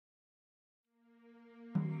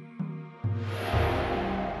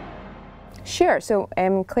Sure. So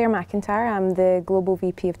Claire MacIntyre, I'm the Global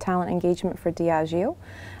VP of Talent Engagement for Diageo,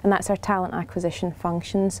 and that's our talent acquisition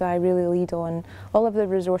function. So I really lead on all of the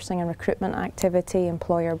resourcing and recruitment activity,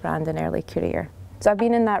 employer brand and early career. So I've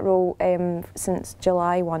been in that role since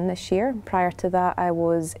July 1 this year. Prior to that, I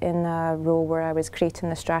was in a role where I was creating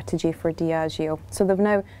the strategy for Diageo. So they've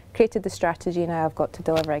now created the strategy, now I've got to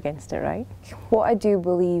deliver against it, right? What I do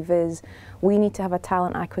believe is we need to have a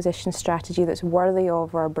talent acquisition strategy that's worthy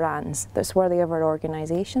of our brands, that's worthy of our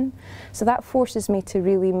organisation. So that forces me to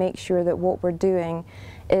really make sure that what we're doing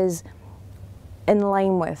is in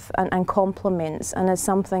line with and complements and is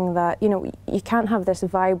something that, you know, you can't have this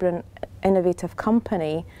vibrant, innovative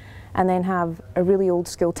company and then have a really old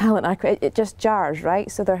school talent. It just jars,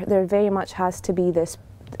 right? So there very much has to be this,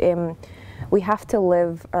 we have to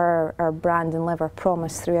live our brand and live our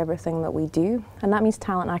promise through everything that we do. And that means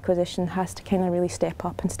talent acquisition has to kind of really step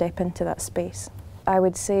up and step into that space. I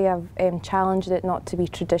would say I've challenged it not to be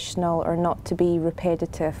traditional or not to be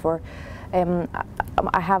repetitive, or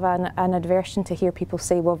I have an aversion to hear people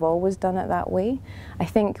say we've always done it that way. I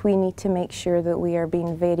think we need to make sure that we are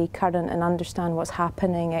being very current and understand what's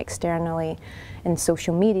happening externally in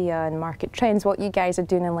social media and market trends, what you guys are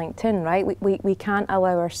doing in LinkedIn, right? We can't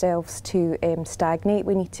allow ourselves to stagnate.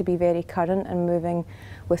 We need to be very current and moving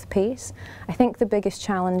with pace. I think the biggest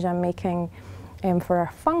challenge I'm making for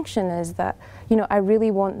our function is that, you know, I really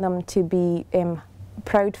want them to be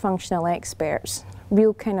proud functional experts,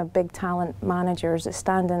 real kind of big talent managers that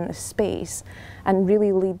stand in the space and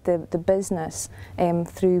really lead the business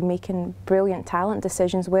through making brilliant talent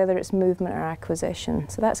decisions, whether it's movement or acquisition.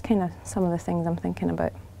 So that's kind of some of the things I'm thinking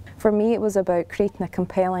about. For me, it was about creating a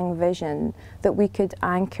compelling vision that we could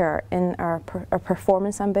anchor in our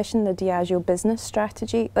performance ambition, the Diageo business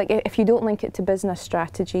strategy. Like, if you don't link it to business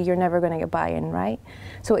strategy, you're never going to get buy-in, right?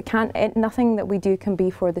 So nothing that we do can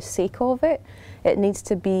be for the sake of it. It needs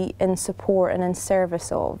to be in support and in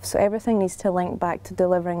service of. So everything needs to link back to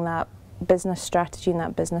delivering that business strategy and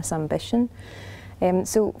that business ambition.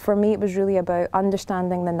 So for me, it was really about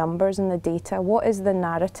understanding the numbers and the data. What is the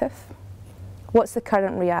narrative? What's the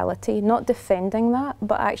current reality? Not defending that,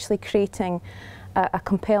 but actually creating a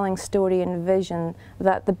compelling story and vision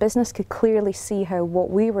that the business could clearly see how what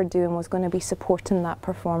we were doing was going to be supporting that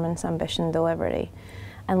performance ambition delivery.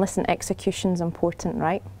 And listen, execution's important,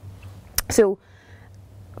 right? So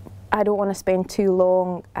I don't want to spend too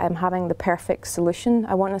long having the perfect solution.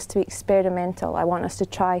 I want us to be experimental. I want us to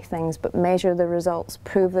try things, but measure the results,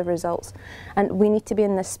 prove the results. And we need to be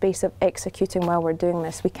in this space of executing while we're doing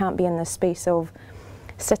this. We can't be in this space of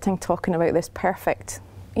sitting talking about this perfect,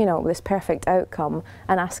 you know, this perfect outcome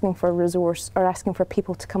and asking for resource or asking for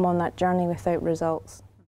people to come on that journey without results.